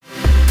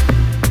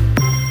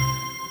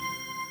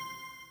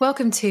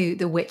Welcome to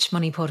the Which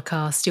Money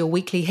Podcast, your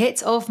weekly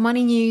hit of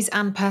money news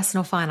and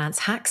personal finance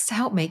hacks to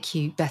help make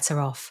you better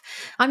off.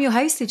 I'm your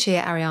host,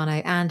 Lucia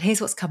Ariano, and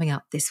here's what's coming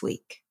up this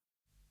week.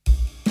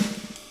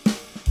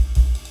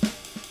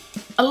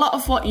 A lot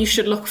of what you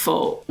should look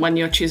for when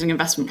you're choosing an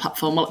investment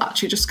platform will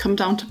actually just come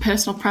down to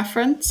personal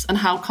preference and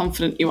how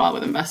confident you are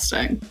with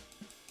investing.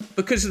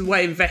 Because of the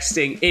way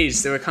investing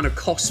is, there are kind of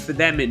costs for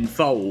them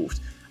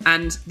involved.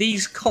 And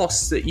these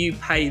costs that you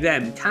pay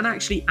them can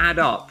actually add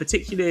up,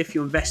 particularly if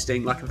you're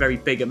investing like a very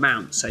big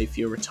amount, say for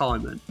your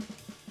retirement.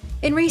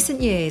 In recent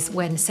years,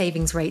 when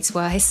savings rates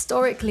were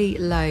historically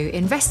low,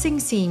 investing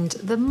seemed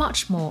the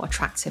much more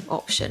attractive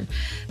option.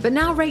 But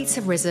now rates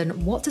have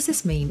risen. What does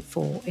this mean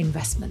for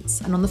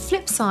investments? And on the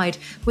flip side,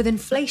 with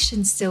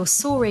inflation still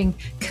soaring,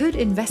 could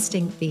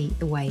investing be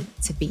the way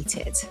to beat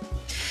it?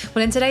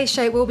 Well, in today's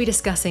show, we'll be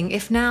discussing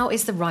if now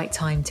is the right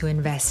time to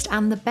invest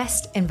and the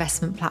best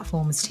investment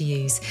platforms to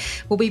use.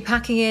 We'll be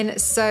packing in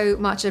so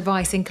much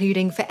advice,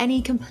 including for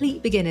any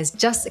complete beginners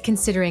just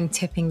considering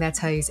tipping their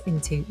toes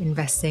into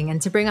investing.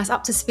 And to bring us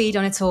up to speed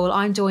on it all,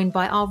 I'm joined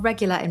by our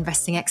regular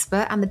investing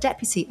expert and the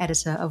deputy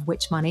editor of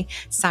Which Money,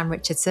 Sam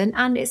Richardson.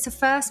 And it's the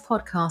first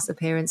podcast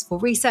appearance for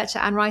researcher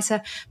and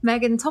writer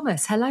Megan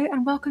Thomas. Hello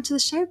and welcome to the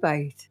show,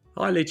 both.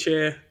 Hi,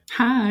 Lucia.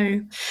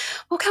 Hi.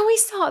 Well, can we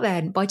start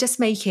then by just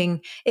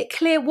making it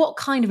clear what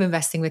kind of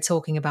investing we're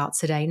talking about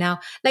today?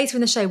 Now, later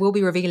in the show, we'll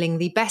be revealing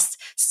the best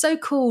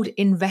so-called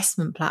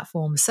investment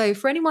platforms. So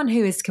for anyone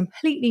who is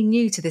completely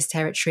new to this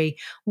territory,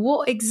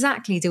 what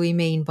exactly do we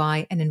mean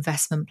by an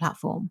investment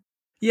platform?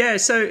 Yeah,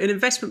 so an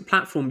investment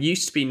platform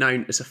used to be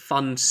known as a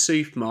fund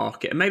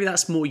supermarket, and maybe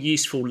that's a more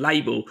useful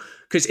label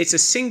because it's a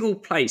single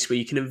place where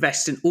you can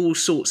invest in all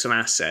sorts of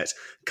assets,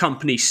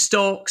 company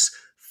stocks,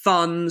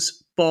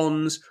 funds,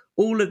 bonds,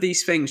 all of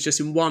these things just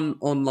in one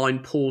online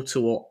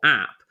portal or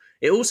app.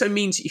 It also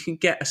means that you can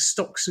get a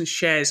stocks and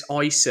shares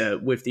ISA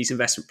with these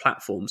investment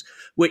platforms,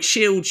 which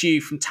shields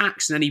you from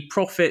tax and any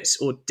profits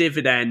or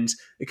dividends.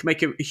 It can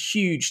make a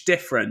huge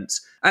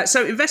difference.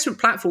 So investment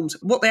platforms,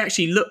 what they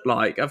actually look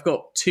like, I've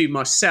got two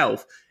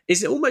myself,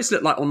 is it almost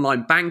look like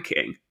online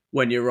banking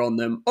when you're on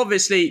them.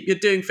 Obviously, you're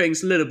doing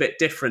things a little bit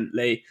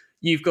differently.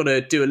 You've got to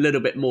do a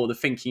little bit more of the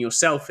thinking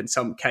yourself in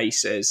some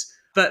cases,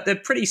 but they're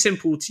pretty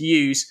simple to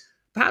use.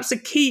 Perhaps the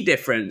key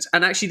difference,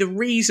 and actually the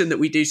reason that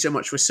we do so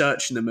much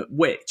research in them at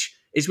Which,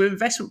 is with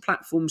investment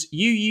platforms,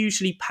 you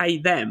usually pay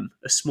them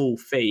a small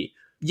fee.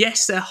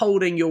 Yes, they're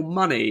holding your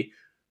money,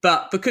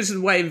 but because of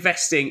the way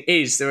investing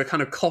is, there are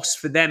kind of costs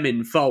for them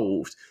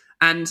involved.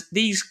 And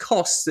these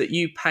costs that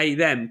you pay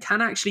them can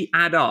actually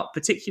add up,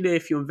 particularly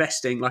if you're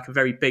investing like a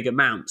very big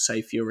amount,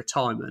 say for your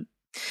retirement.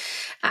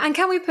 And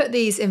can we put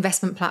these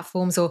investment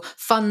platforms or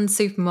fund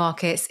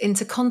supermarkets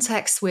into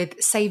context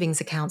with savings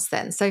accounts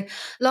then? So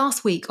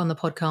last week on the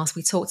podcast,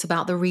 we talked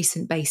about the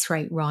recent base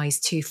rate rise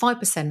to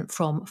 5%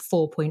 from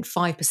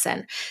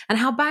 4.5% and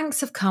how banks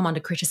have come under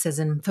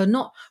criticism for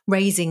not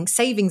raising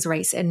savings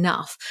rates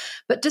enough.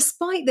 But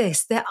despite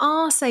this, there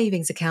are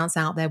savings accounts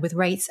out there with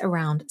rates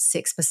around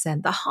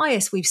 6%, the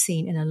highest we've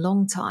seen in a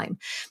long time.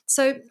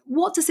 So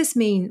what does this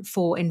mean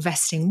for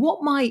investing?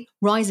 What might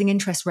rising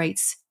interest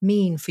rates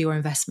mean for your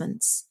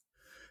investments?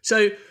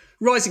 So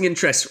rising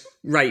interest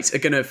rates are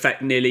going to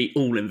affect nearly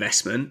all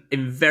investment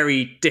in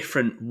very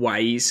different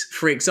ways.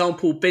 For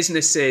example,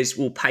 businesses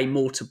will pay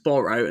more to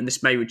borrow, and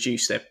this may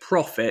reduce their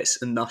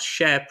profits and thus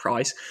share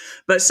price.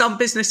 But some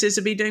businesses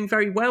will be doing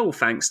very well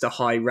thanks to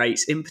high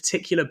rates, in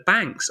particular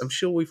banks. I'm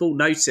sure we've all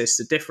noticed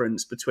the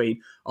difference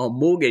between our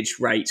mortgage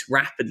rates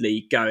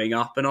rapidly going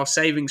up and our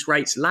savings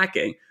rates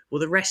lagging.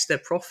 Well, the rest they're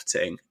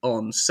profiting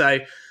on. So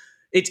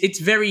it's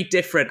very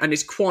different, and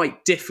it's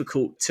quite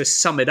difficult to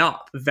sum it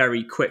up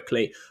very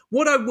quickly.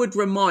 What I would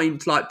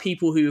remind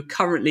people who are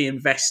currently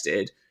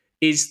invested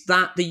is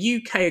that the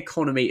UK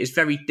economy is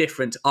very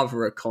different to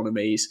other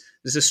economies.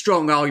 There's a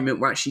strong argument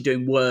we're actually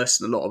doing worse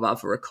than a lot of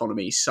other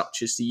economies,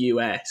 such as the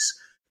US.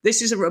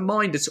 This is a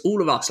reminder to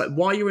all of us,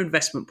 why your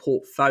investment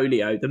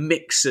portfolio, the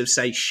mix of,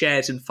 say,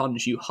 shares and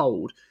funds you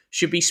hold,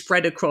 should be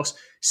spread across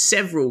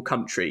several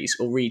countries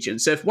or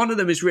regions. So if one of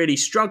them is really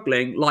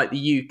struggling, like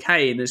the UK,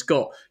 and has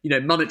got,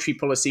 monetary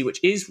policy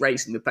which is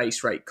raising the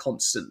base rate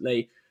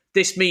constantly,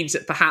 this means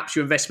that perhaps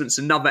your investments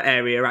in another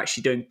area are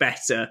actually doing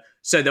better.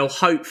 So they'll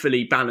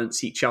hopefully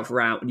balance each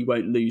other out and you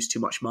won't lose too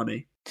much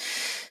money.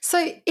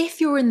 So if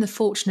you're in the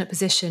fortunate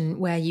position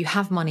where you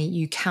have money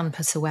you can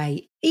put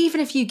away,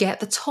 even if you get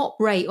the top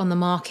rate on the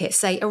market,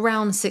 say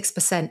around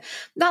 6%,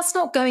 that's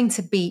not going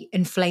to beat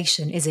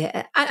inflation, is it?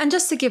 And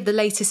just to give the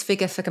latest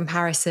figure for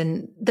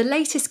comparison, the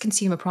latest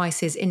Consumer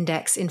Prices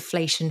Index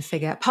inflation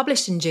figure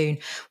published in June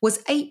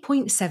was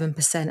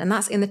 8.7%, and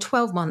that's in the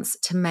 12 months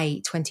to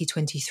May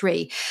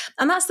 2023.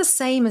 And that's the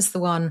same as the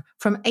one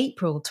from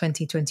April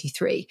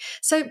 2023.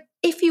 So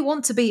if you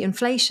want to beat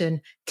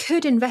inflation,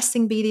 could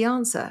investing be the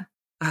answer?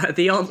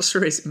 The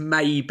answer is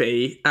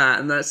maybe,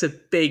 and that's a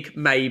big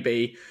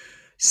maybe.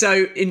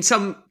 So in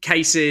some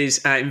cases,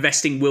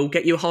 investing will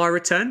get you a higher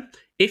return.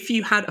 If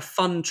you had a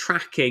fund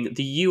tracking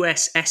the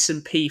US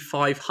S&P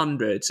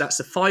 500, so that's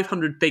the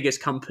 500 biggest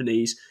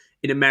companies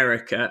in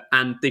America,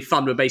 and the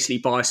fund would basically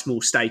buy a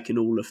small stake in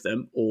all of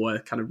them, or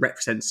a kind of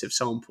representative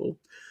sample,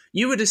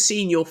 you would have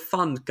seen your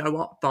fund go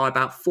up by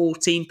about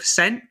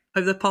 14%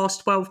 over the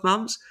past 12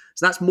 months.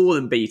 So that's more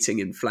than beating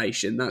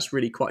inflation. That's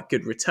really quite a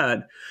good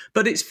return.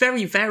 But it's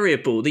very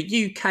variable. The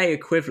UK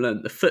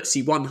equivalent, the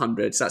FTSE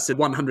 100, so that's the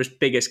 100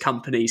 biggest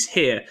companies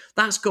here,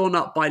 that's gone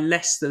up by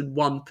less than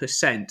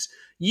 1%.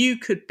 You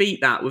could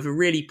beat that with a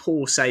really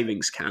poor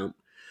savings count.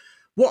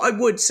 What I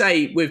would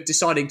say with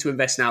deciding to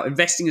invest now,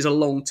 investing is a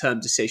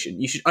long-term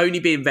decision. You should only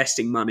be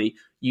investing money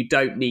you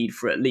don't need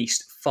for at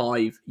least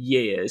 5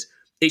 years.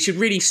 It should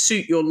really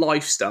suit your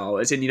lifestyle,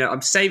 as in,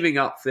 I'm saving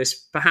up for this.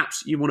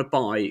 Perhaps you want to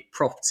buy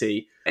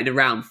property in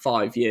around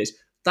 5 years.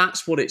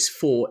 That's what it's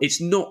for.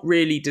 It's not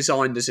really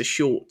designed as a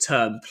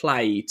short-term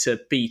play to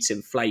beat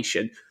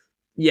inflation.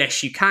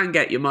 Yes, you can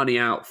get your money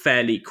out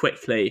fairly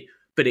quickly,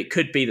 but it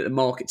could be that the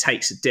market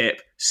takes a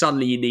dip.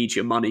 Suddenly you need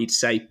your money to,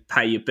 say,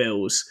 pay your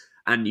bills,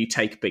 and you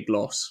take a big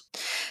loss.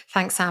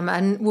 Thanks, Sam.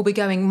 And we'll be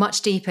going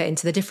much deeper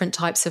into the different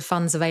types of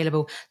funds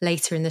available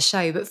later in the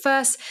show. But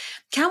first,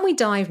 can we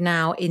dive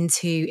now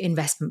into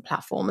investment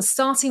platforms,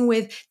 starting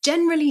with,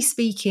 generally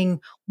speaking,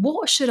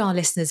 what should our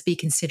listeners be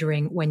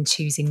considering when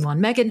choosing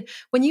one? Megan,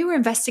 when you were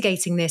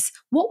investigating this,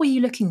 what were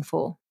you looking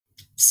for?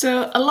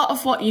 So a lot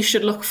of what you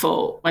should look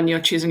for when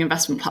you're choosing an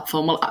investment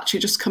platform will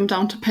actually just come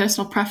down to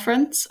personal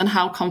preference and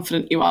how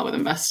confident you are with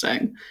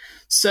investing.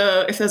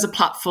 So if there's a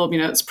platform,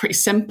 it's pretty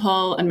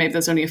simple and maybe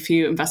there's only a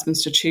few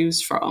investments to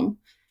choose from,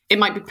 it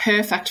might be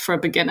perfect for a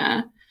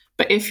beginner.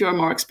 But if you're a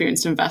more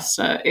experienced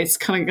investor, it's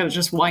kind of going to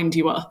just wind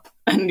you up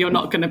and you're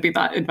not going to be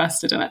that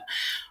invested in it.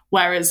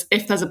 Whereas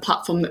if there's a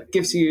platform that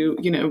gives you,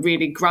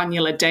 really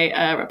granular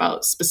data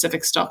about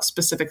specific stocks,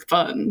 specific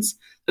funds,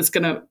 it's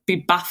going to be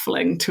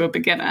baffling to a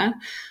beginner,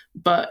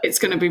 but it's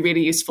going to be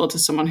really useful to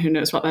someone who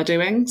knows what they're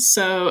doing.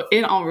 So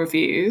in our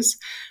reviews,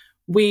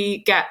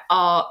 we get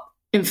our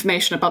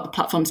information about the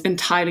platforms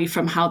entirely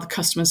from how the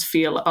customers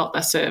feel about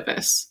their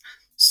service.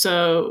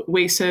 So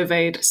we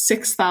surveyed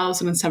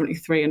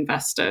 6,073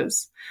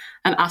 investors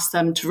and asked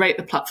them to rate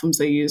the platforms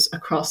they use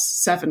across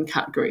 7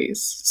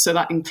 categories. So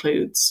that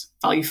includes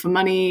value for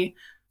money,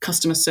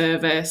 customer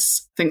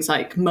service, things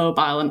like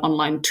mobile and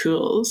online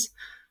tools.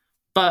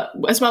 But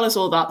as well as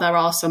all that, there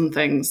are some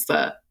things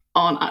that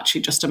aren't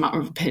actually just a matter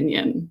of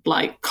opinion,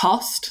 like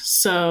cost.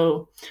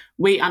 So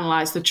we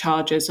analysed the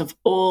charges of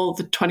all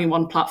the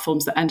 21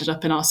 platforms that ended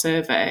up in our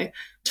survey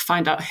to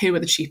find out who were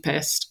the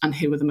cheapest and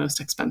who were the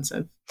most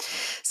expensive.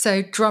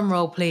 So drum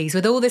roll, please.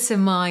 With all this in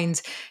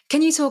mind,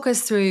 can you talk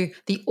us through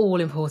the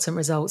all-important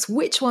results?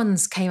 Which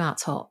ones came out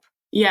top?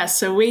 Yeah,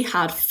 so we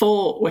had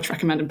 4 which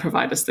recommended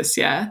providers this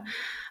year.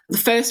 The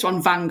first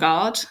one,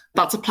 Vanguard,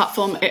 that's a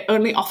platform, it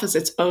only offers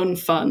its own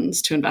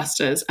funds to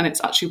investors, and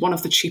it's actually one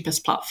of the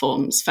cheapest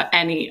platforms for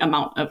any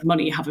amount of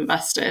money you have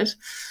invested.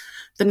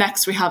 The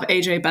next, we have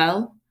AJ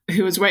Bell,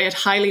 who is rated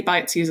highly by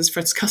its users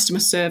for its customer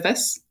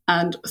service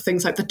and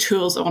things like the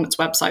tools on its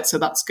website. So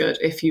that's good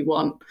if you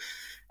want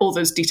all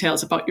those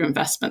details about your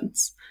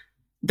investments.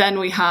 Then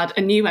we had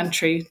a new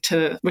entry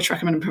to which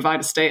recommended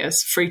provider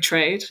status, Free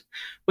Trade,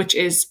 which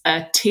is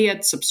a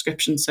tiered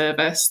subscription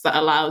service that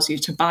allows you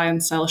to buy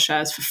and sell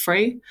shares for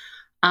free.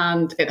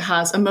 And it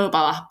has a mobile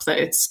app that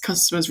its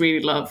customers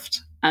really loved.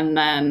 And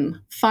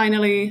then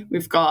finally,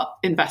 we've got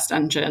Invest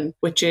Engine,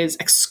 which is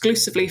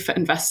exclusively for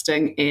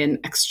investing in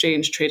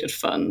exchange traded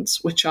funds,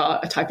 which are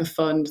a type of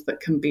fund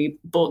that can be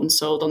bought and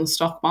sold on the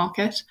stock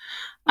market.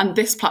 And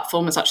this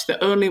platform is actually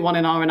the only one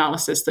in our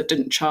analysis that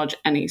didn't charge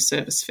any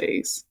service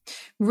fees.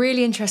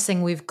 Really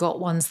interesting. We've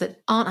got ones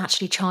that aren't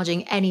actually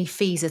charging any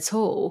fees at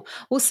all.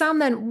 Well, Sam,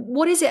 then,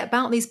 what is it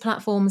about these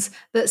platforms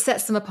that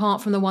sets them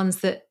apart from the ones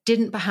that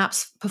didn't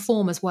perhaps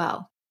perform as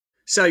well?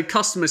 So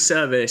customer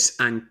service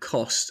and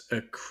cost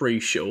are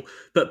crucial,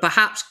 but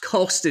perhaps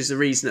cost is the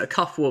reason that a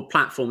couple of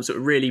platforms that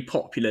were really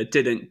popular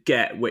didn't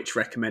get which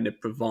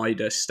recommended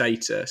provider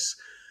status.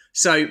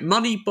 So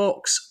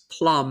Moneybox,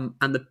 Plum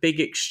and the Big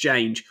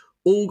Exchange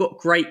all got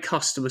great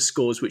customer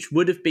scores, which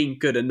would have been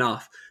good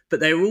enough,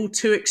 but they were all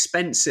too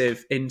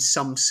expensive in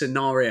some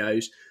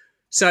scenarios.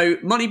 So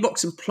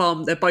Moneybox and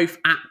Plum, they're both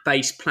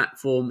app-based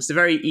platforms. They're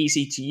very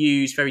easy to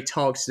use, very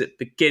targeted at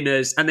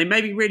beginners, and they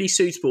may be really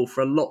suitable for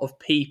a lot of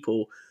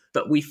people,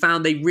 but we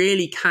found they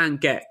really can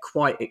get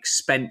quite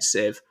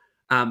expensive,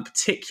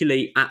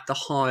 particularly at the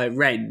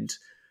higher end.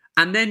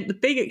 And then the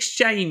Big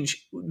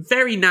Exchange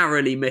very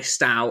narrowly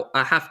missed out,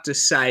 I have to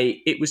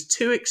say. It was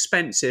too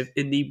expensive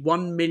in the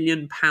 £1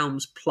 million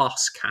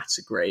plus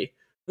category,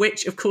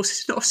 which, of course,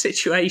 is not a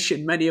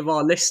situation many of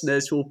our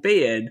listeners will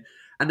be in,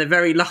 and they're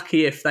very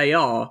lucky if they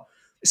are.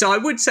 So I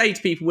would say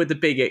to people with the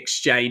Big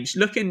Exchange,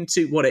 look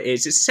into what it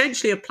is. It's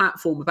essentially a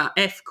platform about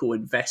ethical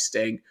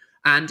investing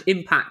and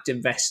impact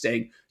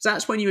investing. So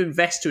that's when you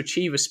invest to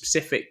achieve a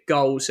specific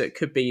goal. So it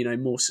could be,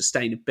 more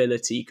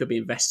sustainability. You could be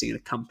investing in a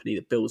company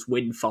that builds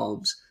wind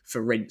farms,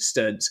 for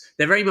instance.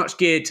 They're very much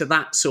geared to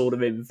that sort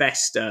of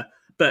investor,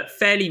 but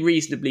fairly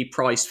reasonably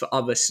priced for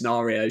other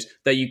scenarios,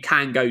 though you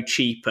can go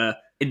cheaper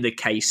in the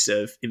case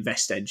of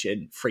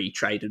InvestEngine, Free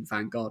Trade and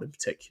Vanguard in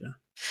particular.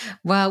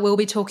 Well, we'll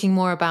be talking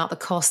more about the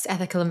cost,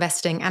 ethical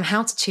investing, and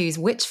how to choose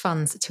which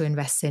funds to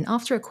invest in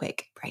after a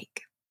quick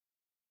break.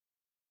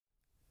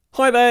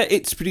 Hi there,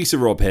 it's producer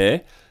Rob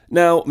here.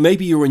 Now,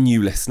 maybe you're a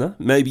new listener,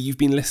 maybe you've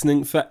been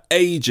listening for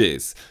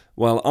ages.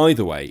 Well,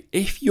 either way,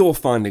 if you're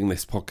finding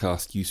this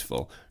podcast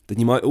useful, then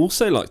you might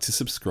also like to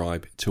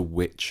subscribe to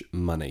Which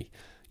Money.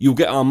 You'll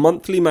get our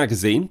monthly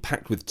magazine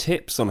packed with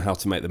tips on how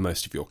to make the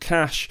most of your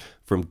cash,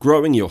 from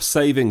growing your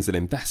savings and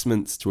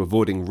investments to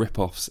avoiding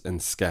rip-offs and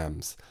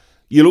scams.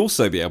 You'll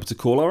also be able to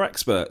call our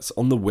experts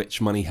on the Which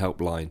Money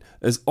helpline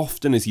as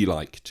often as you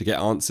like to get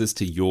answers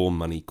to your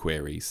money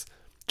queries.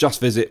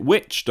 Just visit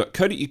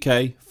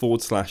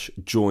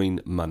which.co.uk/join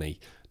money.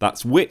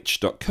 That's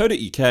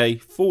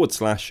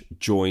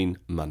which.co.uk/join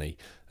money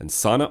and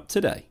sign up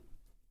today.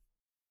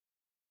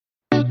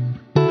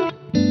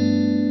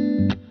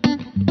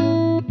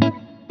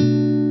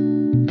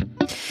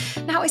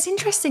 Now, it's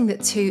interesting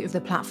that 2 of the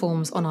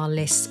platforms on our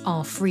list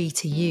are free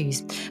to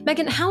use.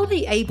 Megan, how are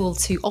they able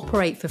to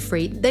operate for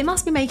free? They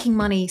must be making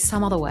money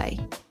some other way.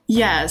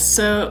 Yeah,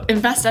 so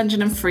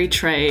InvestEngine and Free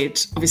Trade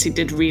obviously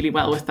did really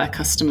well with their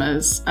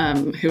customers,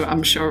 who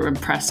I'm sure are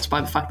impressed by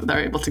the fact that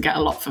they're able to get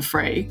a lot for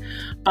free.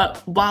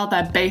 But while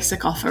their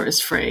basic offer is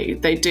free,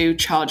 they do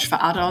charge for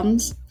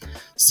add-ons.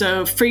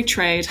 So Free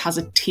Trade has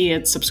a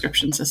tiered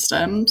subscription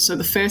system. So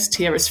the first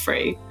tier is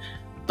free.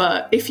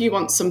 But if you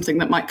want something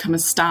that might come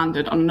as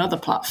standard on another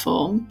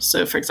platform,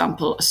 so for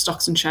example, a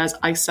stocks and shares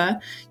ISA,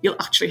 you'll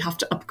actually have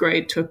to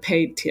upgrade to a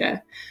paid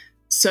tier.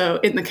 So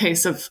in the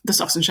case of the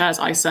stocks and shares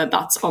ISA,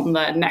 that's on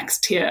the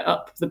next tier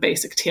up, the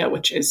basic tier,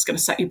 which is going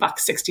to set you back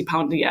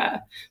 £60 a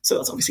year. So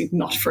that's obviously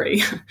not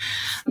free.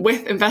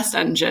 With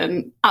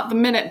InvestEngine, at the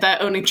minute, their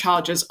only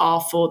charges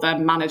are for their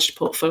managed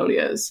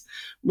portfolios,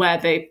 where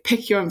they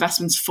pick your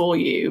investments for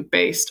you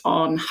based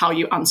on how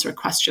you answer a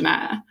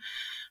questionnaire.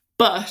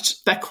 But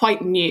they're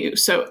quite new.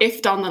 So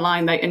if down the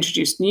line they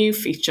introduce new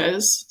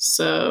features,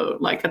 so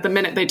like at the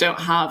minute they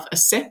don't have a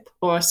SIP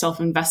or a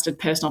self-invested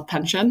personal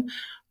pension,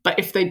 but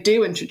if they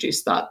do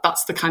introduce that,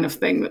 that's the kind of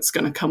thing that's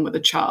going to come with a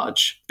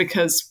charge.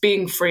 Because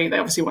being free, they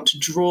obviously want to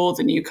draw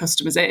the new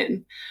customers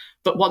in.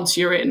 But once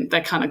you're in,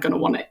 they're kind of going to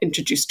want to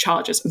introduce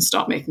charges and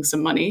start making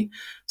some money.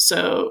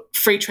 So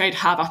Free Trade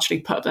have actually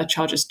put up their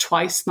charges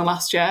twice in the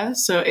last year.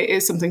 So it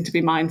is something to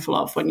be mindful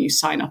of when you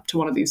sign up to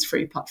one of these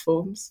free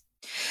platforms.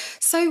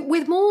 So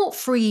with more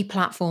free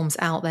platforms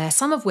out there,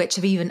 some of which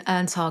have even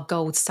earned our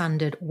gold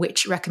standard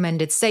Which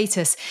recommended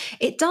status,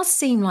 it does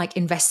seem like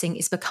investing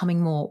is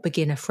becoming more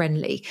beginner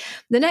friendly.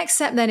 The next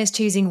step then is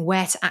choosing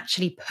where to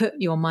actually put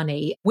your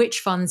money, which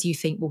funds you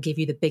think will give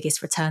you the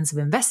biggest returns of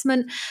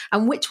investment,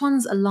 and which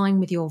ones align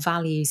with your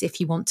values if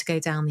you want to go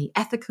down the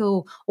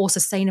ethical or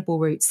sustainable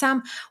route.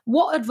 Sam,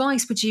 what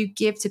advice would you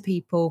give to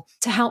people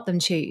to help them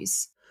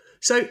choose?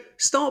 So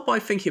start by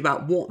thinking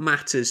about what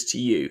matters to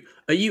you.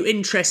 Are you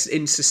interested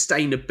in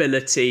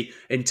sustainability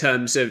in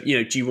terms of, do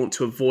you want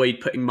to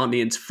avoid putting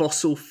money into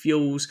fossil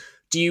fuels?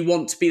 Do you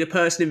want to be the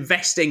person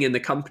investing in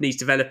the companies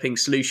developing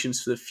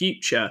solutions for the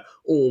future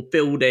or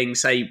building,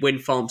 say,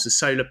 wind farms and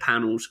solar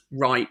panels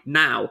right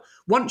now?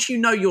 Once you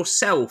know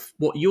yourself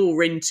what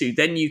you're into,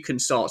 then you can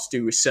start to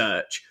do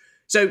research.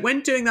 So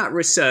when doing that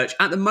research,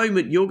 at the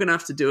moment, you're going to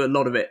have to do a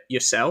lot of it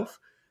yourself.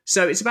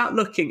 So it's about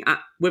looking at,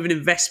 with an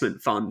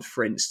investment fund,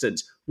 for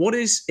instance, what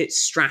is its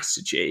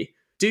strategy?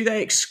 Do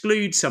they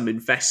exclude some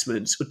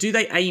investments or do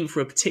they aim for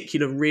a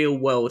particular real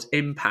world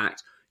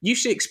impact? You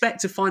should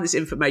expect to find this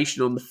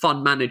information on the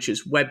fund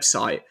manager's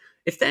website.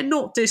 If they're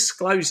not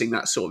disclosing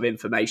that sort of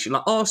information,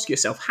 ask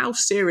yourself, how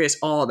serious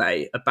are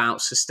they about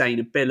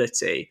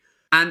sustainability?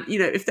 And,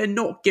 if they're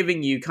not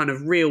giving you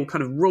real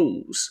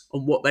rules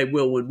on what they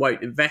will and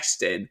won't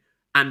invest in,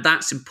 and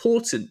that's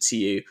important to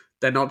you,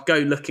 then I'd go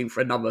looking for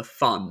another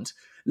fund.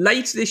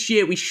 Later this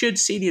year, we should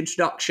see the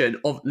introduction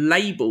of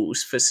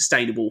labels for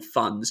sustainable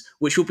funds,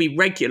 which will be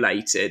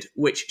regulated,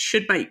 which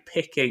should make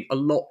picking a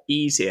lot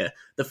easier.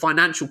 The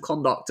Financial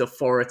Conduct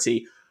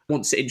Authority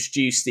wants to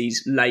introduce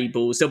these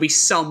labels. There'll be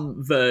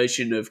some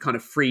version of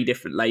 3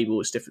 different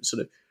labels, different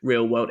sort of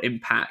real world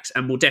impacts,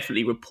 and we'll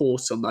definitely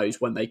report on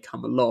those when they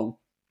come along.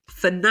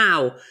 For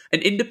now,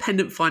 an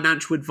independent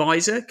financial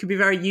advisor can be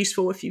very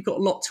useful if you've got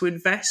a lot to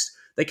invest.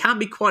 They can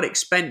be quite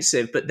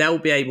expensive, but they'll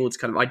be able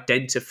to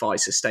identify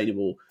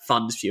sustainable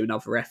funds for you and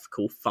other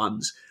ethical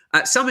funds.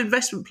 Some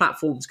investment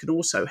platforms can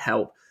also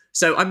help.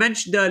 So I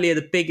mentioned earlier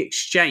the big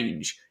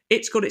exchange.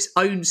 It's got its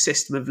own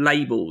system of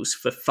labels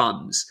for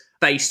funds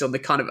based on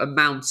the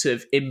amount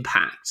of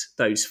impact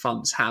those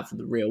funds have in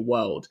the real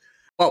world.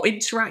 While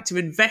Interactive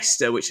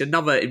Investor, which is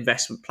another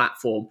investment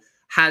platform,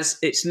 has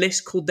its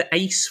list called the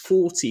ACE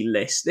 40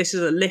 list. This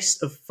is a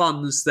list of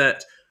funds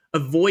that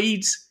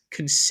avoids,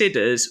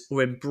 considers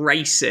or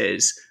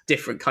embraces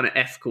different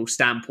ethical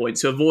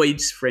standpoints. So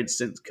avoids, for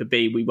instance, could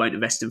be we won't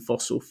invest in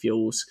fossil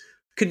fuels.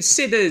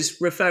 Considers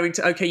referring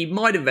to, okay, you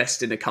might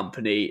invest in a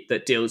company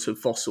that deals with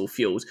fossil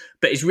fuels,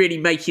 but is really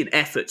making an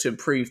effort to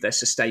improve their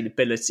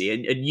sustainability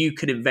and you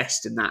can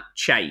invest in that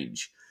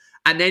change.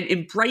 And then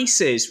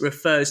embraces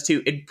refers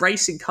to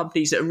embracing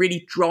companies that are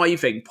really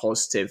driving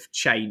positive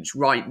change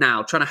right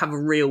now, trying to have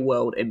a real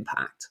world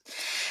impact.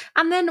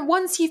 And then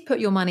once you've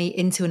put your money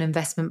into an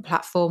investment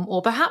platform,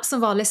 or perhaps some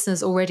of our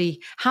listeners already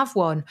have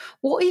one,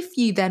 what if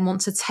you then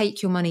want to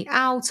take your money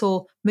out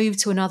or move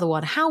to another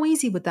one? How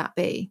easy would that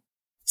be?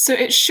 So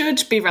it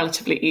should be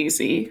relatively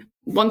easy.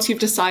 Once you've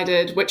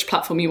decided which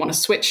platform you want to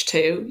switch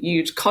to,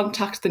 you'd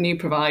contact the new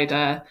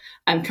provider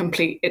and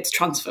complete its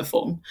transfer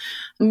form.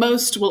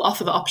 Most will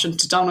offer the option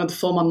to download the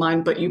form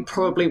online, but you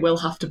probably will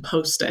have to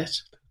post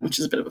it, which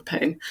is a bit of a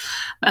pain.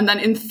 And then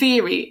in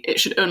theory, it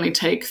should only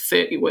take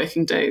 30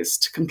 working days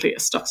to complete a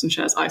stocks and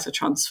shares ISA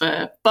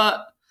transfer.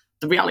 But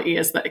the reality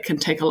is that it can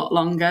take a lot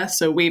longer.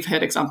 So we've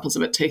heard examples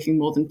of it taking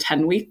more than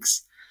 10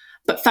 weeks.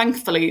 But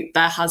thankfully,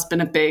 there has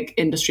been a big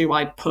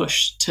industry-wide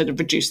push to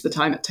reduce the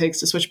time it takes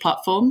to switch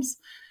platforms.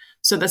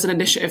 So there's an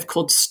initiative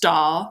called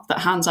STAR that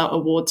hands out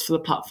awards for the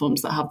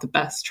platforms that have the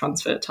best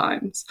transfer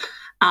times.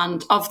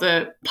 And of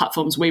the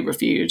platforms we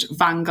reviewed,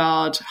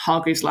 Vanguard,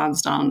 Hargreaves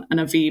Lansdown and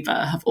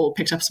Aviva have all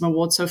picked up some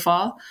awards so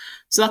far.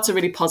 So that's a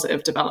really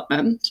positive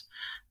development.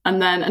 And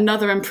then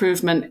another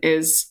improvement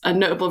is a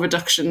notable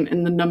reduction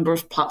in the number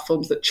of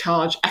platforms that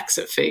charge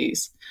exit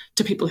fees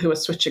to people who are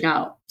switching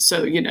out.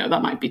 So,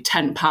 that might be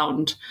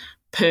 £10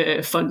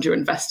 per fund you're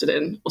invested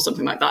in or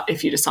something like that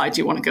if you decide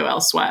you want to go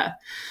elsewhere.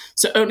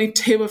 So only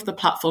 2 of the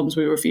platforms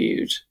we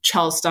reviewed,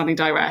 Charles Stanley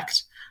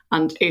Direct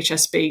and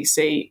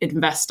HSBC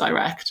Invest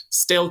Direct,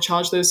 still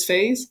charge those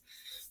fees.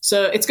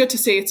 So it's good to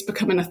see it's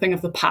becoming a thing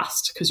of the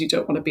past, because you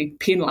don't want to be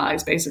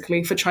penalised,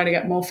 basically, for trying to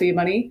get more for your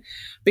money,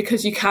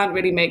 because you can't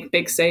really make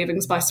big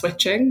savings by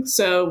switching.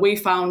 So we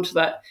found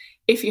that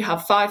if you have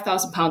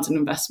 £5,000 in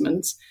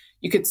investments,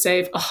 you could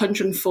save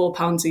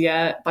 £104 a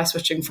year by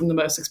switching from the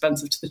most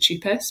expensive to the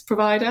cheapest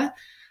provider.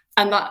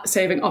 And that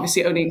saving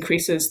obviously only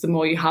increases the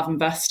more you have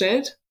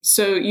invested.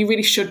 So you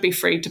really should be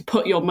free to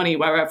put your money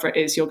wherever it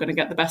is you're going to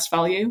get the best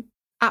value.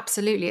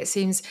 Absolutely. It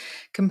seems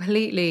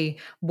completely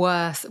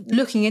worth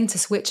looking into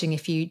switching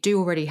if you do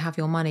already have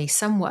your money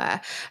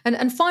somewhere.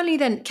 And finally,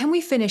 then, can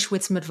we finish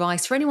with some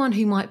advice for anyone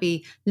who might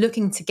be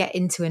looking to get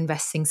into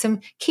investing?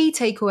 Some key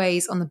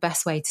takeaways on the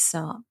best way to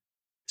start.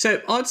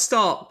 So I'd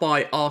start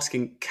by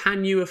asking,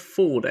 can you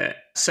afford it?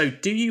 So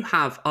do you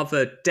have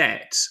other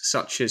debts,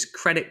 such as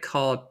credit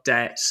card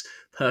debts,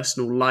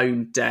 personal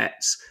loan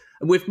debts?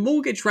 And with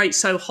mortgage rates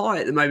so high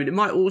at the moment, it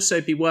might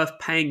also be worth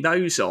paying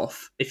those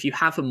off if you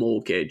have a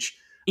mortgage.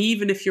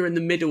 Even if you're in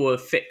the middle of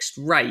a fixed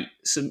rate,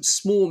 some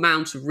small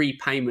amount of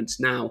repayments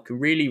now can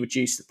really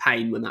reduce the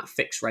pain when that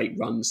fixed rate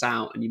runs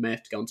out and you may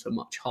have to go onto a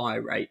much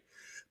higher rate.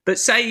 But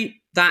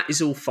say that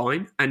is all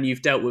fine and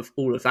you've dealt with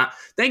all of that,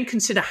 then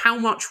consider how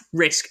much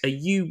risk are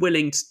you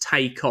willing to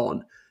take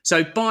on.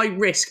 So by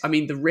risk, I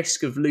mean the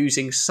risk of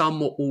losing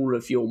some or all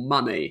of your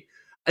money.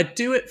 A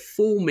Do It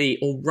For Me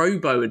or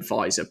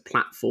robo-advisor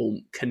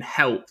platform can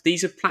help.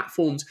 These are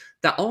platforms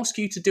that ask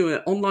you to do an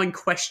online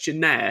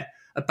questionnaire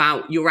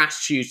about your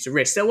attitudes to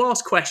risk. They'll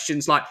ask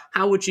questions like,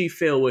 how would you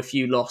feel if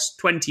you lost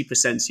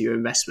 20% of your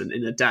investment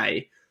in a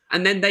day?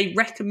 And then they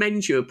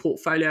recommend you a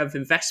portfolio of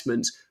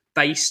investments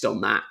based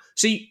on that.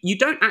 So you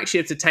don't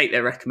actually have to take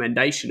their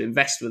recommendation,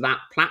 invest with that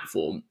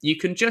platform. You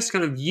can just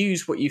kind of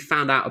use what you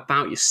found out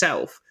about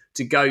yourself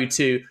to go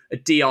to a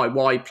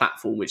DIY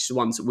platform, which is the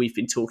ones that we've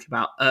been talking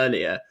about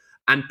earlier,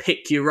 and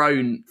pick your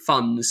own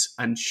funds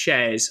and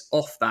shares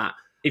off that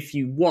if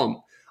you want.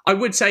 I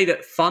would say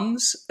that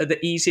funds are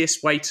the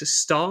easiest way to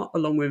start,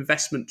 along with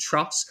investment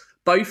trusts.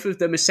 Both of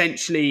them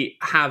essentially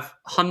have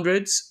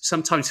hundreds,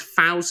 sometimes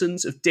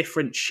thousands of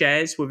different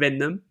shares within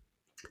them.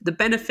 The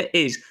benefit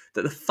is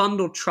that the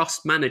fund or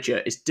trust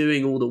manager is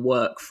doing all the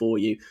work for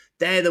you.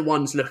 They're the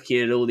ones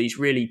looking at all these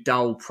really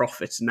dull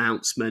profit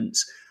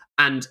announcements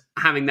and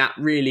having that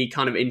really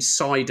kind of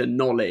insider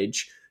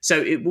knowledge.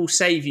 So it will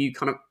save you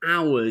kind of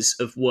hours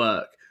of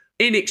work.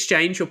 In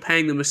exchange, you're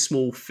paying them a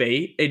small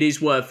fee. It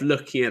is worth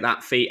looking at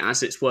that fee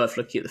as it's worth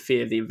looking at the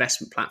fee of the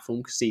investment platform,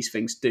 because these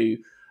things do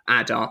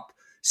add up.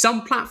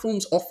 Some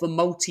platforms offer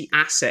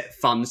multi-asset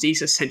funds.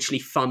 These are essentially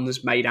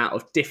funds made out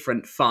of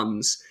different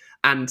funds,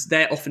 and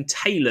they're often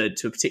tailored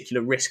to a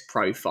particular risk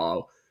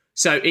profile.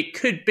 So it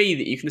could be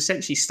that you can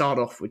essentially start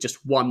off with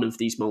just one of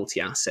these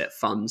multi-asset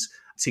funds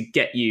to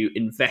get you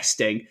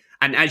investing.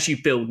 And as you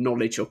build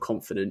knowledge or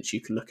confidence,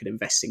 you can look at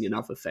investing in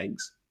other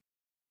things.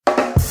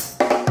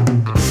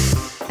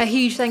 A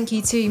huge thank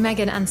you to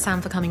Megan and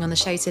Sam for coming on the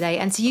show today,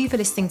 and to you for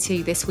listening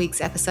to this week's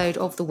episode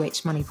of the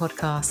Which Money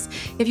podcast.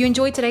 If you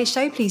enjoyed today's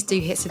show, please do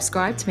hit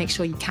subscribe to make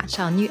sure you catch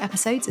our new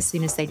episodes as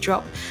soon as they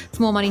drop.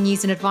 For more money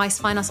news and advice,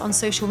 find us on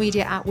social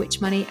media at Which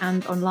Money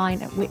and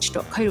online at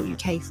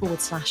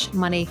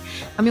which.co.uk/money.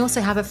 And we also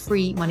have a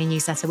free money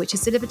newsletter, which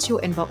is delivered to your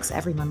inbox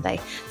every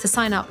Monday. To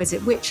sign up,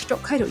 visit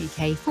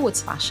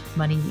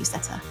which.co.uk/money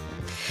newsletter.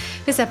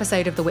 This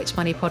episode of the Which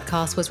Money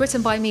podcast was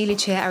written by me,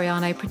 Lucia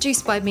Ariano,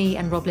 produced by me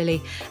and Rob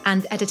Lilly,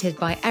 and edited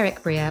by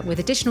Eric Breer, with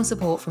additional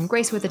support from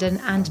Grace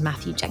Witherden and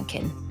Matthew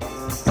Jenkin.